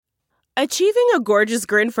Achieving a gorgeous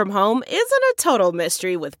grin from home isn't a total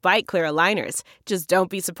mystery with Bite Clear aligners. Just don't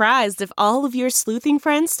be surprised if all of your sleuthing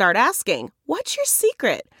friends start asking, "What's your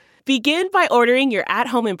secret?" Begin by ordering your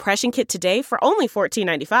at-home impression kit today for only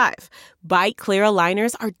 $14.95. Bite Clear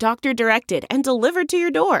aligners are doctor-directed and delivered to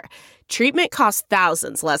your door. Treatment costs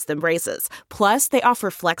thousands less than braces. Plus, they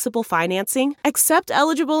offer flexible financing, accept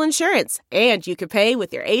eligible insurance, and you can pay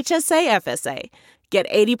with your HSA FSA. Get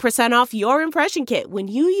 80% off your impression kit when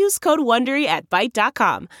you use code WONDERY at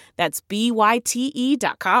Byte.com. That's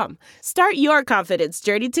BYTE.com. Start your confidence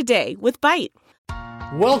journey today with Byte.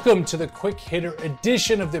 Welcome to the Quick Hitter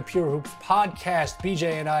edition of the Pure Hoops podcast.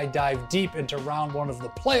 BJ and I dive deep into round one of the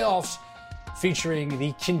playoffs, featuring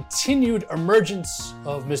the continued emergence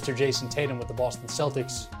of Mr. Jayson Tatum with the Boston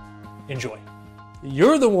Celtics. Enjoy.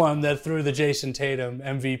 You're the one that threw the Jayson Tatum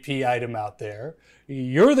MVP item out there.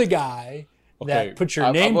 You're the guy that put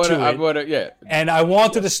your name to it. Yeah. And I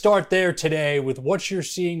wanted to start there today with what you're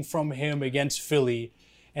seeing from him against Philly,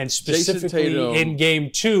 and specifically in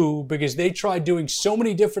game two, because they tried doing so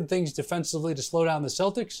many different things defensively to slow down the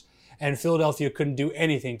Celtics, and Philadelphia couldn't do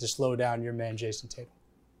anything to slow down your man Jayson Tatum.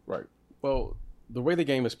 Right. Well, the way the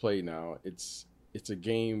game is played now, it's a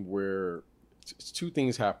game where it's two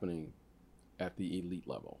things happening at the elite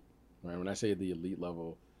level. Right? When I say the elite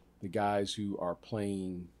level, the guys who are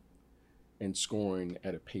playing and scoring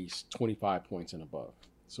at a pace 25 points and above.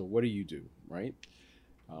 So what do, right?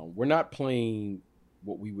 We're not playing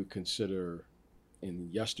what we would consider in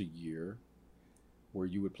yesteryear, where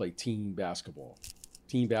you would play team basketball.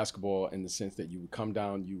 Team basketball in the sense that you would come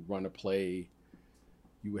down, you run a play,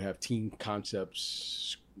 you would have team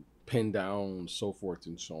concepts pinned down, so forth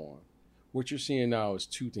and so on. What you're seeing now is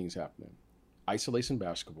two things happening. Isolation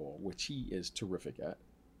basketball, which he is terrific at,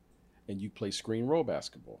 and you play screen roll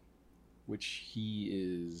basketball, which he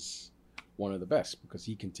is one of the best because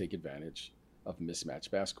he can take advantage of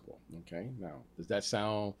mismatched basketball. Okay, now, does that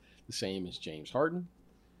sound the same as James Harden?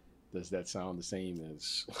 Does that sound the same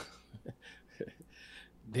as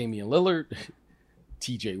Damian Lillard,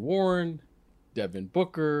 TJ Warren, Devin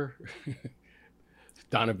Booker,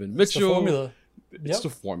 Donovan Mitchell? It's the formula. It's the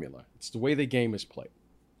formula. It's the way the game is played.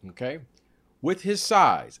 Okay, with his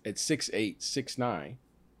size at 6'8", 6'9",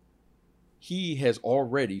 he has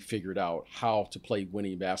already figured out how to play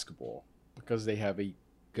winning basketball because they have a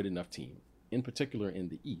good enough team, in particular in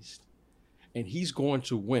the East. And he's going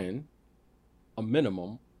to win a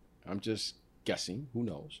minimum, I'm just guessing, who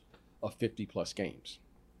knows, of 50-plus games.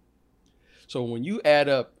 So when you add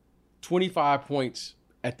up 25 points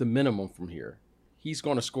at the minimum from here, he's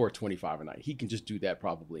going to score 25 a night. He can just do that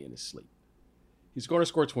probably in his sleep. He's going to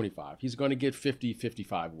score 25. He's going to get 50,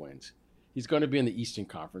 55 wins. He's going to be in the Eastern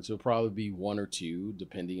Conference. It'll probably be one or two,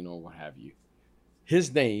 depending on what have you.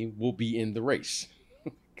 His name will be in the race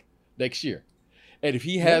next year. And if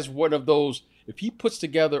he has one of those, if he puts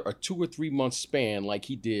together a 2 or 3 month span like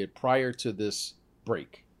he did prior to this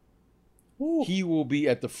break, he will be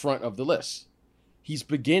at the front of the list. He's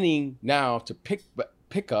beginning now to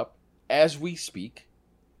pick up, as we speak,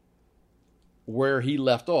 where he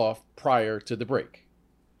left off prior to the break.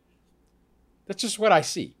 That's just what I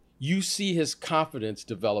see. You see his confidence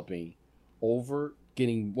developing over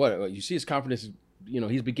getting you see his confidence,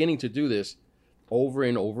 he's beginning to do this over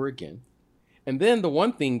and over again. And then the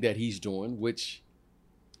one thing that he's doing, which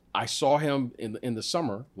I saw him in the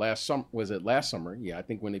summer, last summer? Yeah, I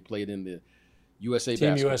think when they played in the USA Team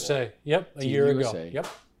basketball. USA. Yep, a year ago. Yep.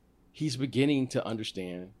 He's beginning to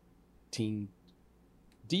understand team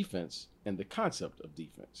defense and the concept of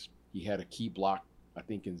defense. He had a key block, I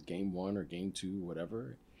think, in game 1 or game 2,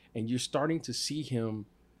 whatever. And you're starting to see him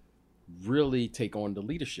really take on the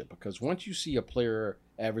leadership, because once you see a player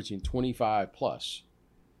averaging 25 plus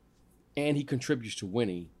and he contributes to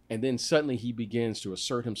winning, and then suddenly he begins to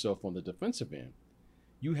assert himself on the defensive end,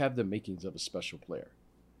 you have the makings of a special player.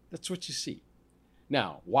 That's what you see.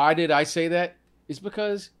 Now, why did I say that? It's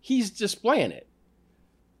because he's displaying it.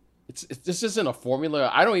 This isn't a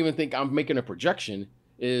formula. I don't even think I'm making a projection.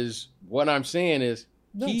 Is what I'm saying is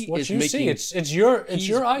it's what you see. It's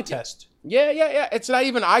your eye test. Yeah. It's not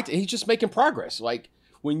even he's just making progress. Like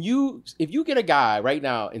if you get a guy right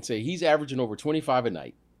now and say he's averaging over 25 a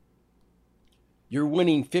night, you're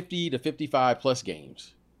winning 50 to 55 plus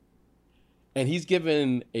games, and he's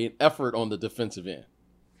given an effort on the defensive end.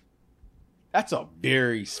 That's a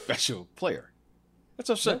very special player.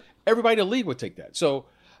 Everybody in the league would take that. So,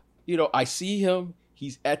 I see him.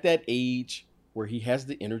 He's at that age where he has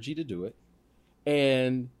the energy to do it.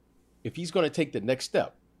 And if he's going to take the next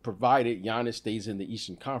step, provided Giannis stays in the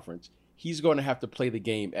Eastern Conference, he's going to have to play the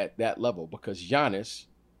game at that level, because Giannis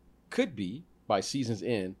could be, by season's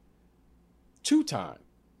end, 2-time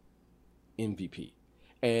MVP.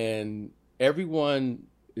 And everyone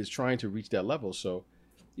is trying to reach that level. So,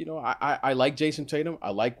 you know, I like Jayson Tatum.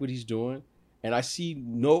 I like what he's doing. And I see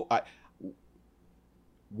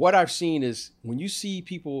what I've seen is when you see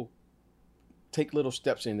people take little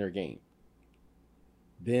steps in their game,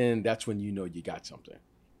 then that's when you know you got something.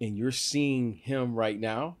 And you're seeing him right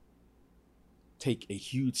now take a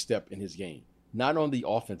huge step in his game, not on the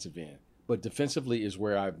offensive end, but defensively is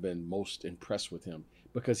where I've been most impressed with him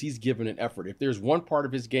because he's given an effort. If there's one part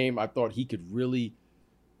of his game I thought he could really,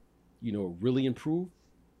 you know, really improve,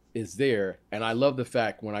 is there. And I love the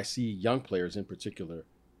fact when I see young players in particular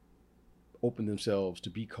open themselves to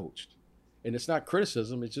be coached. And it's not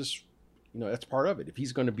criticism, it's just, you know, that's part of it. If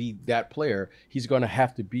he's going to be that player, he's going to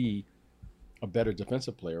have to be a better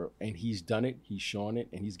defensive player. And he's done it, he's shown it,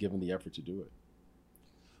 and he's given the effort to do it.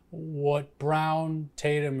 What Brown,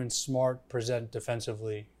 Tatum, and Smart present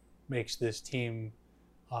defensively makes this team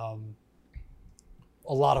a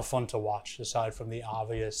lot of fun to watch, aside from the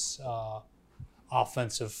obvious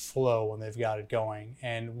offensive flow when they've got it going.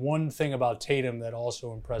 And one thing about Tatum that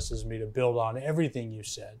also impresses me, to build on everything you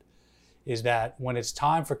said, is that when it's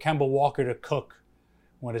time for Kemba Walker to cook,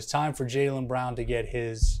 when it's time for Jaylen Brown to get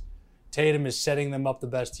his, Tatum is setting them up the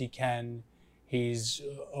best he can. He's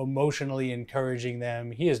emotionally encouraging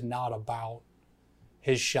them. He is not about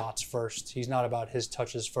his shots first. He's not about his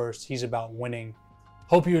touches first. He's about winning.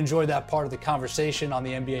 Hope you enjoyed that part of the conversation on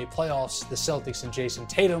the NBA playoffs, the Celtics and Jayson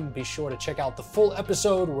Tatum. Be sure to check out the full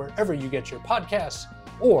episode wherever you get your podcasts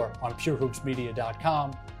or on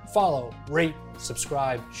purehoopsmedia.com. Follow, rate,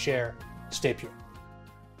 subscribe, share. Stay pure.